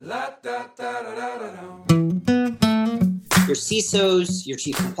Your CISOs, your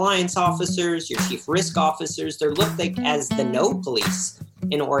chief compliance officers, your chief risk officers, they're looked like as the no police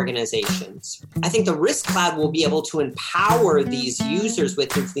in organizations. I think the Risk Cloud will be able to empower these users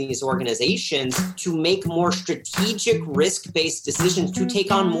within these organizations to make more strategic risk-based decisions, to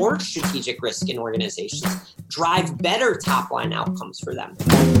take on more strategic risk in organizations, drive better top-line outcomes for them.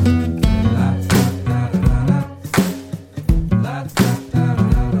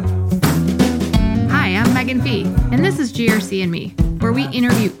 I'm Megan Fee, and this is GRC and Me, where we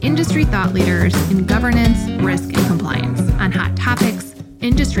interview industry thought leaders in governance, risk, and compliance on hot topics,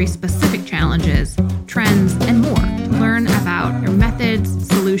 industry-specific challenges, trends, and more to learn about their methods,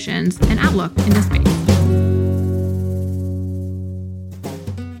 solutions, and outlook in the space.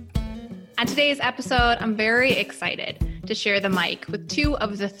 On today's episode, I'm very excited to share the mic with two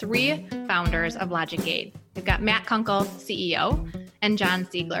of the three founders of LogicGate. We've got Matt Kunkel, CEO, and John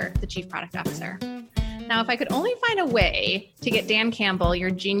Siegler, the Chief Product Officer. Now, if I could only find a way to get Dan Campbell,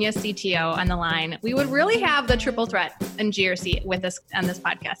 your genius CTO, on the line, we would really have the triple threat in GRC with us on this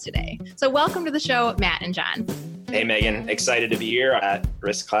podcast today. So welcome to the show, Matt and John. Hey, Megan. Excited to be here at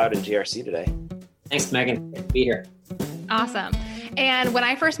Risk Cloud and GRC today. Thanks, Megan. Good to be here. Awesome. And when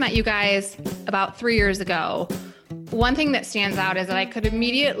I first met you guys about 3 years ago, one thing that stands out is that I could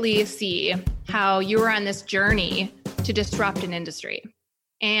immediately see how you were on this journey to disrupt an industry.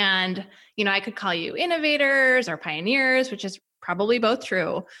 And, I could call you innovators or pioneers, which is probably both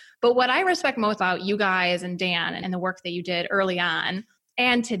true. But what I respect most about you guys and Dan and the work that you did early on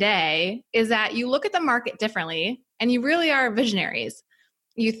and today is that you look at the market differently and you really are visionaries.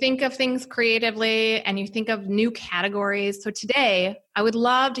 You think of things creatively and you think of new categories. So today, I would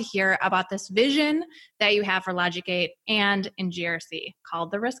love to hear about this vision that you have for LogicGate and in GRC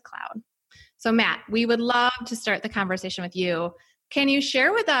called the Risk Cloud. So Matt, we would love to start the conversation with you. Can you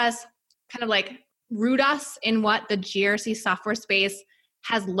share with us, kind of like root us in what the GRC software space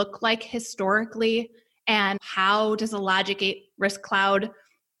has looked like historically, and how does the LogicGate Risk Cloud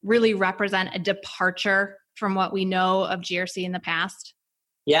really represent a departure from what we know of GRC in the past?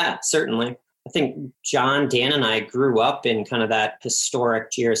 Yeah, certainly. I think John, Dan, and I grew up in kind of that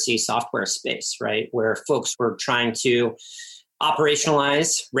historic GRC software space, right? Where folks were trying to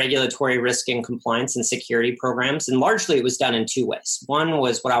operationalize regulatory risk and compliance and security programs. And largely it was done in two ways. One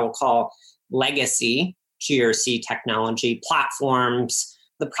was what I will call legacy GRC technology platforms.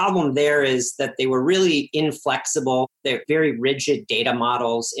 The problem there is that they were really inflexible. They're very rigid data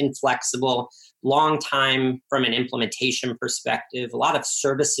models, inflexible, long time from an implementation perspective. A lot of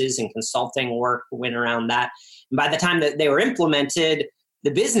services and consulting work went around that. And by the time that they were implemented, the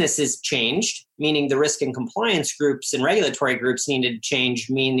business has changed, meaning the risk and compliance groups and regulatory groups needed to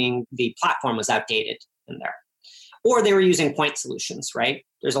change, meaning the platform was outdated in there. Or they were using point solutions, right?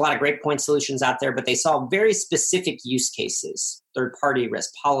 There's a lot of great point solutions out there, but they solve very specific use cases, third-party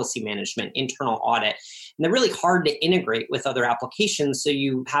risk, policy management, internal audit. And they're really hard to integrate with other applications. So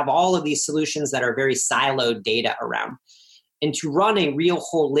you have all of these solutions that are very siloed data around. And to run a real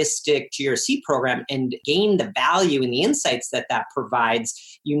holistic GRC program and gain the value and the insights that that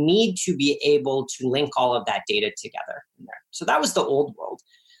provides, you need to be able to link all of that data together in there. So that was the old world.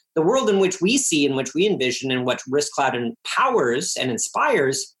 The world in which we see, in which we envision, and what Risk Cloud empowers and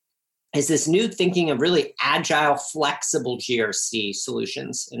inspires is this new thinking of really agile, flexible GRC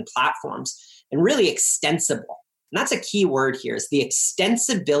solutions and platforms, and really extensible. And that's a key word here, is the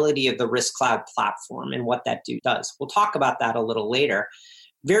extensibility of the Risk Cloud platform and what that does. We'll talk about that a little later.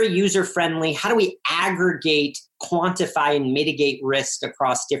 Very user-friendly. How do we aggregate, quantify, and mitigate risk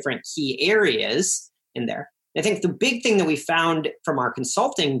across different key areas in there? I think the big thing that we found from our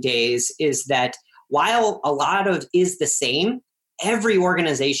consulting days is that while a lot of is the same, every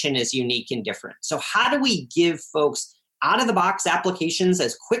organization is unique and different. So how do we give folks out-of-the-box applications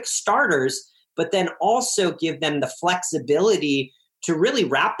as quick starters, but then also give them the flexibility to really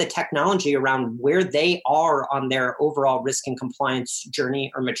wrap the technology around where they are on their overall risk and compliance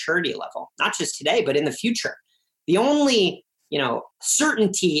journey or maturity level, not just today, but in the future. The only,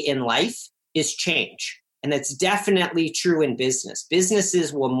 certainty in life is change. And that's definitely true in business.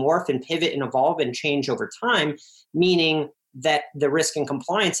 Businesses will morph and pivot and evolve and change over time, meaning that the risk and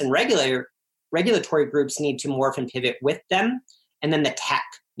compliance and regulatory groups need to morph and pivot with them. And then the tech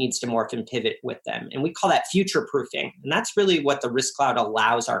needs to morph and pivot with them. And we call that future proofing. And that's really what the Risk Cloud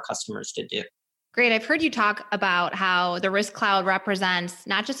allows our customers to do. Great. I've heard you talk about how the Risk Cloud represents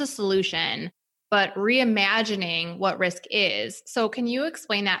not just a solution, but reimagining what risk is. So can you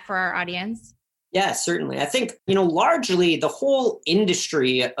explain that for our audience? Yeah, certainly. I think, largely the whole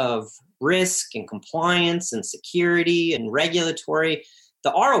industry of risk and compliance and security and regulatory,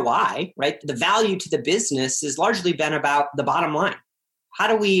 the ROI, right? The value to the business has largely been about the bottom line. How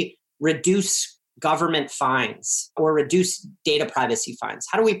do we reduce government fines or reduce data privacy fines?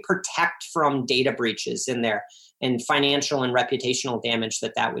 How do we protect from data breaches in there and financial and reputational damage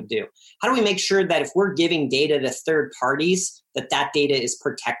that would do? How do we make sure that if we're giving data to third parties, that data is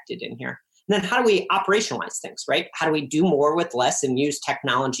protected in here? And then how do we operationalize things, right? How do we do more with less and use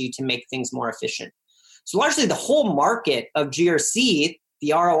technology to make things more efficient? So largely the whole market of GRC,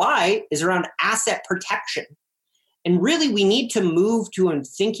 the ROI, is around asset protection. And really, we need to move to a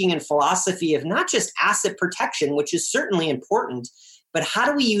thinking and philosophy of not just asset protection, which is certainly important, but how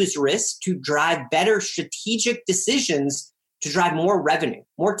do we use risk to drive better strategic decisions to drive more revenue,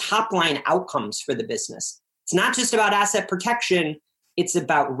 more top-line outcomes for the business? It's not just about asset protection, it's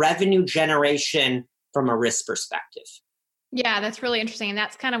about revenue generation from a risk perspective. Yeah, that's really interesting. And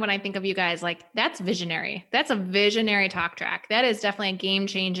that's kind of when I think of you guys, like that's visionary. That's a visionary talk track. That is definitely a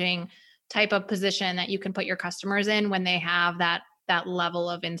game-changing type of position that you can put your customers in when they have that level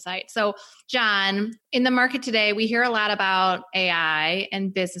of insight. So John, in the market today, we hear a lot about AI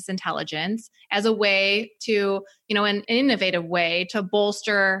and business intelligence as a way to, an innovative way to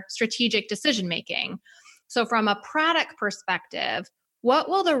bolster strategic decision-making. So from a product perspective, what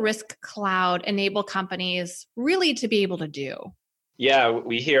will the Risk Cloud enable companies really to be able to do? Yeah,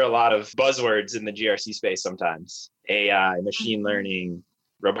 we hear a lot of buzzwords in the GRC space sometimes. AI, machine learning,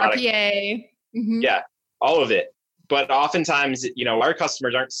 robotic. RPA. Mm-hmm. Yeah, all of it. But oftentimes, our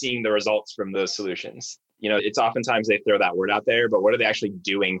customers aren't seeing the results from those solutions. It's oftentimes they throw that word out there, but what are they actually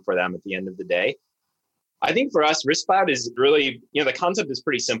doing for them at the end of the day? I think for us, Risk Cloud is really, the concept is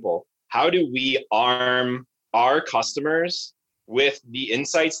pretty simple. How do we arm our customers with the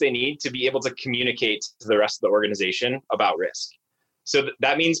insights they need to be able to communicate to the rest of the organization about risk? So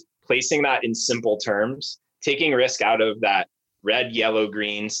that means placing that in simple terms, taking risk out of that red, yellow,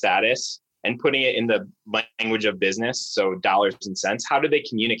 green status and putting it in the language of business, so dollars and cents. How do they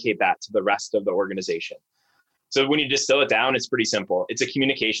communicate that to the rest of the organization? So when you distill it down, it's pretty simple. It's a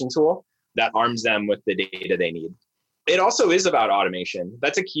communication tool that arms them with the data they need. It also is about automation.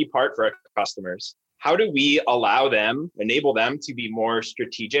 That's a key part for our customers. How do we enable them to be more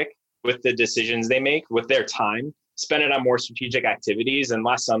strategic with the decisions they make, with their time, spend it on more strategic activities and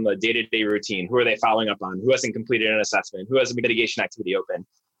less on the day-to-day routine? Who are they following up on? Who hasn't completed an assessment? Who has a mitigation activity open?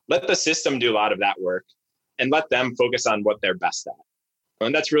 Let the system do a lot of that work and let them focus on what they're best at.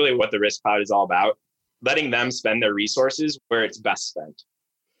 And that's really what the Risk Cloud is all about, letting them spend their resources where it's best spent.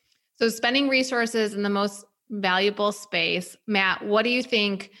 So spending resources in the most valuable space. Matt, what do you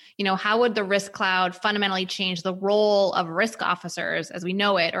think, how would the Risk Cloud fundamentally change the role of risk officers as we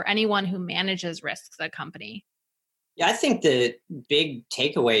know it, or anyone who manages risks at a company? Yeah, I think the big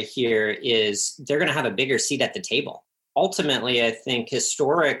takeaway here is they're going to have a bigger seat at the table. Ultimately, I think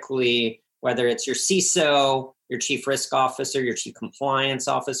historically, whether it's your CISO, your chief risk officer, your chief compliance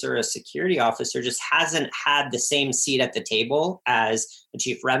officer, a security officer, just hasn't had the same seat at the table as a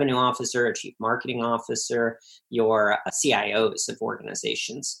chief revenue officer, a chief marketing officer, your CIOs of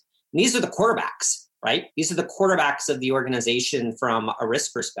organizations. And these are the quarterbacks, right? These are the quarterbacks of the organization from a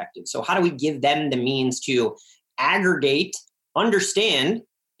risk perspective. So how do we give them the means to aggregate, understand,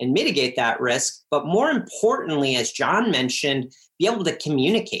 and mitigate that risk? But more importantly, as John mentioned, be able to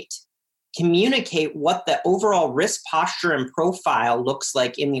communicate what the overall risk posture and profile looks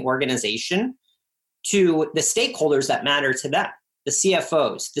like in the organization to the stakeholders that matter to them, the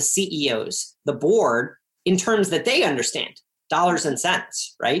CFOs, the CEOs, the board, in terms that they understand, dollars and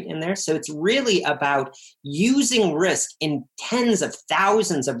cents, right, in there. So it's really about using risk in tens of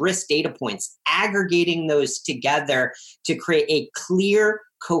thousands of risk data points, aggregating those together to create a clear,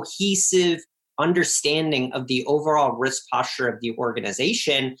 cohesive understanding of the overall risk posture of the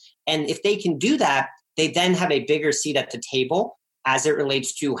organization. And if they can do that, they then have a bigger seat at the table as it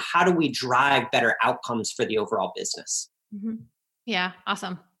relates to how do we drive better outcomes for the overall business. Mm-hmm. Yeah,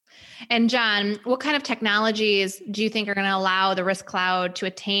 awesome. And John, what kind of technologies do you think are going to allow the Risk Cloud to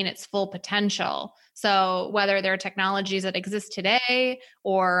attain its full potential? So whether there are technologies that exist today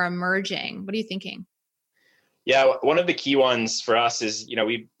or emerging, what are you thinking? Yeah, one of the key ones for us is,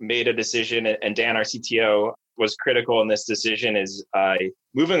 we made a decision, and Dan, our CTO, was critical in this decision, is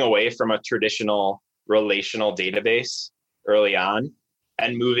moving away from a traditional relational database early on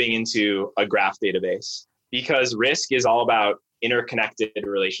and moving into a graph database, because risk is all about interconnected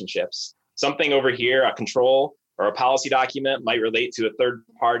relationships. Something over here, a control or a policy document, might relate to a third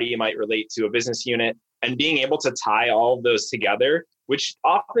party, might relate to a business unit, and being able to tie all of those together, which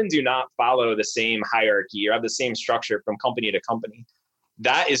often do not follow the same hierarchy or have the same structure from company to company.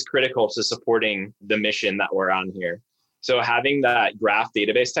 That is critical to supporting the mission that we're on here. So having that graph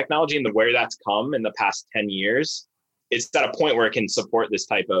database technology and where that's come in the past 10 years, it's at a point where it can support this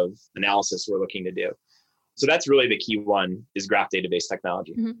type of analysis we're looking to do. So that's really the key one, is graph database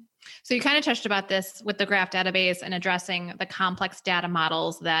technology. Mm-hmm. So you kind of touched about this with the graph database and addressing the complex data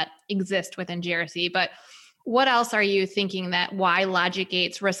models that exist within GRC, but what else are you thinking that why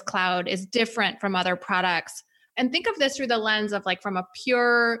LogicGate's Risk Cloud is different from other products? And think of this through the lens of like from a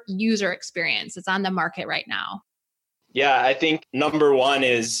pure user experience that's on the market right now. Yeah, I think number one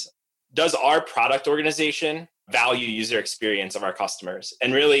is, does our product organization value user experience of our customers?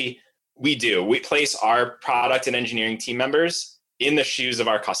 And really, we do. We place our product and engineering team members in the shoes of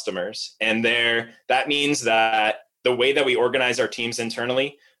our customers. And that means that the way that we organize our teams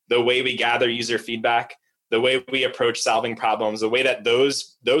internally, the way we gather user feedback, the way we approach solving problems, the way that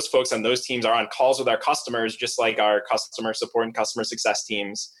those folks on those teams are on calls with our customers, just like our customer support and customer success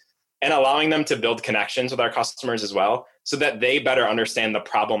teams, and allowing them to build connections with our customers as well, so that they better understand the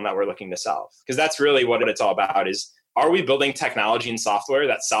problem that we're looking to solve. Because that's really what it's all about, is, are we building technology and software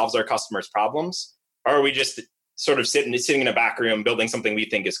that solves our customers' problems? Or are we just sort of sitting in a back room building something we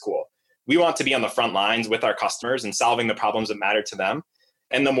think is cool? We want to be on the front lines with our customers and solving the problems that matter to them.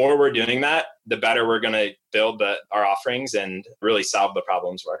 And the more we're doing that, the better we're going to build our offerings and really solve the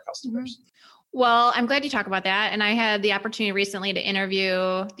problems for our customers. Mm-hmm. Well, I'm glad you talk about that. And I had the opportunity recently to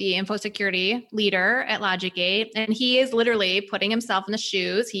interview the info security leader at LogicGate. And he is literally putting himself in the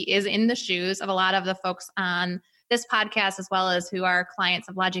shoes. He is in the shoes of a lot of the folks on this podcast, as well as who are clients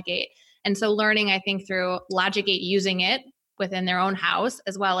of LogicGate. And so learning, I think, through LogicGate using it within their own house,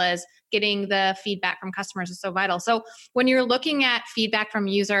 as well as getting the feedback from customers, is so vital. So when you're looking at feedback from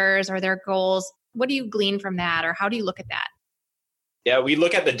users or their goals, what do you glean from that, or how do you look at that? Yeah, we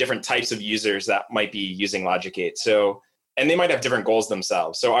look at the different types of users that might be using LogicGate. So, and they might have different goals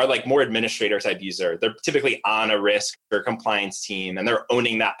themselves. So our more administrator type user, they're typically on a risk or compliance team, and they're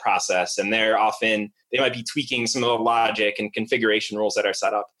owning that process. And they might be tweaking some of the logic and configuration rules that are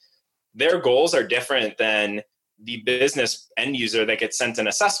set up. Their goals are different than the business end user that gets sent an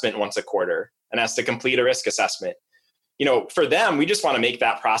assessment once a quarter and has to complete a risk assessment. For them, we just want to make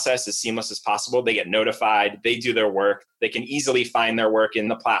that process as seamless as possible. They get notified, they do their work, they can easily find their work in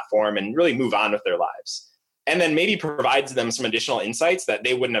the platform and really move on with their lives. And then maybe provides them some additional insights that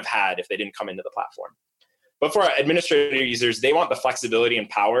they wouldn't have had if they didn't come into the platform. But for our administrator users, they want the flexibility and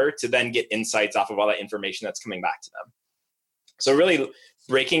power to then get insights off of all that information that's coming back to them. So really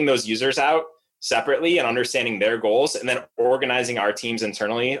breaking those users out separately and understanding their goals, and then organizing our teams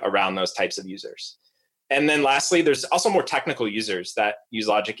internally around those types of users. And then lastly, there's also more technical users that use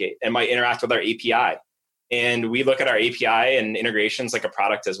LogicGate and might interact with our API. And we look at our API and integrations like a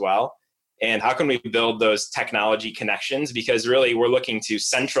product as well. And how can we build those technology connections? Because really we're looking to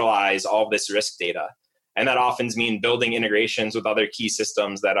centralize all of this risk data. And that often means building integrations with other key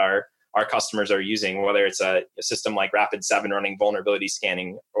systems that our customers are using, whether it's a system like Rapid7 running vulnerability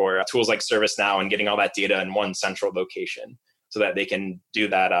scanning, or tools like ServiceNow and getting all that data in one central location, so that they can do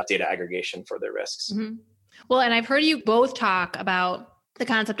that data aggregation for their risks. Mm-hmm. Well, and I've heard you both talk about the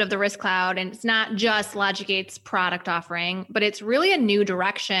concept of the Risk Cloud, and it's not just LogicGate's product offering, but it's really a new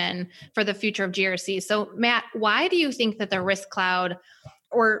direction for the future of GRC. So Matt, why do you think that the Risk Cloud,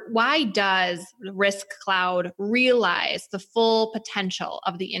 or why does Risk Cloud realize the full potential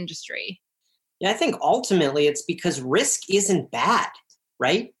of the industry? Yeah, I think ultimately it's because risk isn't bad,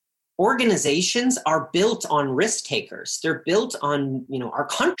 right? Organizations are built on risk takers. They're built on, our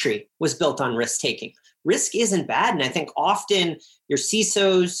country was built on risk taking. Risk isn't bad. And I think often your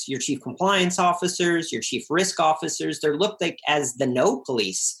CISOs, your chief compliance officers, your chief risk officers, they're looked like as the no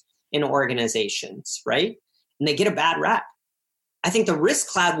police in organizations, right? And they get a bad rap. I think the Risk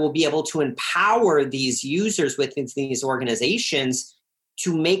Cloud will be able to empower these users within these organizations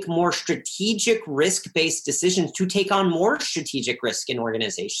to make more strategic risk-based decisions, to take on more strategic risk in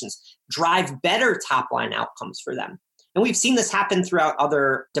organizations, drive better top-line outcomes for them. And we've seen this happen throughout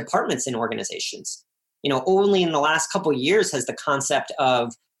other departments in organizations. Only in the last couple of years has the concept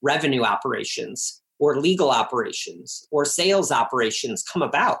of revenue operations or legal operations or sales operations come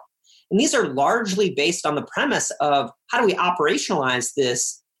about. And these are largely based on the premise of how do we operationalize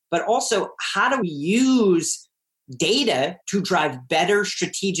this, but also how do we use data to drive better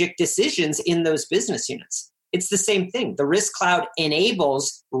strategic decisions in those business units. It's the same thing. The Risk Cloud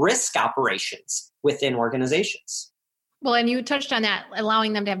enables risk operations within organizations. Well, and you touched on that,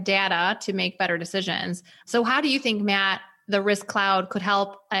 allowing them to have data to make better decisions. So how do you think, Matt, the Risk Cloud could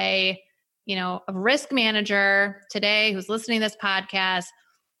help a risk manager today who's listening to this podcast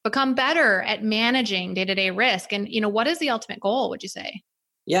become better at managing day-to-day risk? And, what is the ultimate goal, would you say?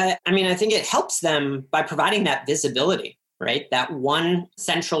 Yeah, I mean, I think it helps them by providing that visibility, right? That one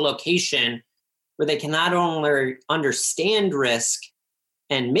central location where they can not only understand risk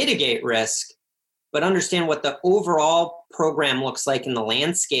and mitigate risk, but understand what the overall program looks like in the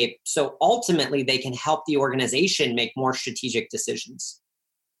landscape. So ultimately, they can help the organization make more strategic decisions.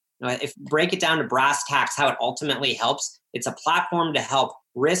 If break it down to brass tacks, how it ultimately helps, it's a platform to help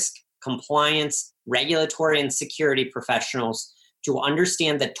risk, compliance, regulatory, and security professionals to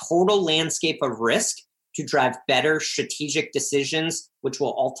understand the total landscape of risk to drive better strategic decisions, which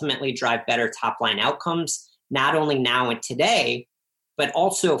will ultimately drive better top-line outcomes, not only now and today, but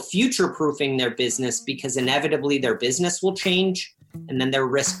also future-proofing their business, because inevitably their business will change, and then their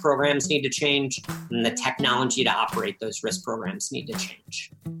risk programs need to change, and the technology to operate those risk programs need to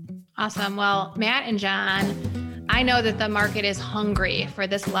change. Awesome. Well, Matt and John, I know that the market is hungry for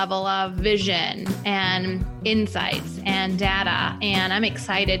this level of vision and insights and data, and I'm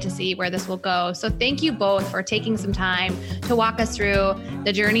excited to see where this will go. So thank you both for taking some time to walk us through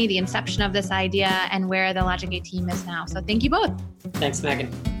the journey, the inception of this idea, and where the LogicGate team is now. So thank you both. Thanks, Megan.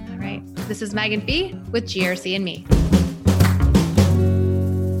 All right. This is Megan Fee with GRC and Me.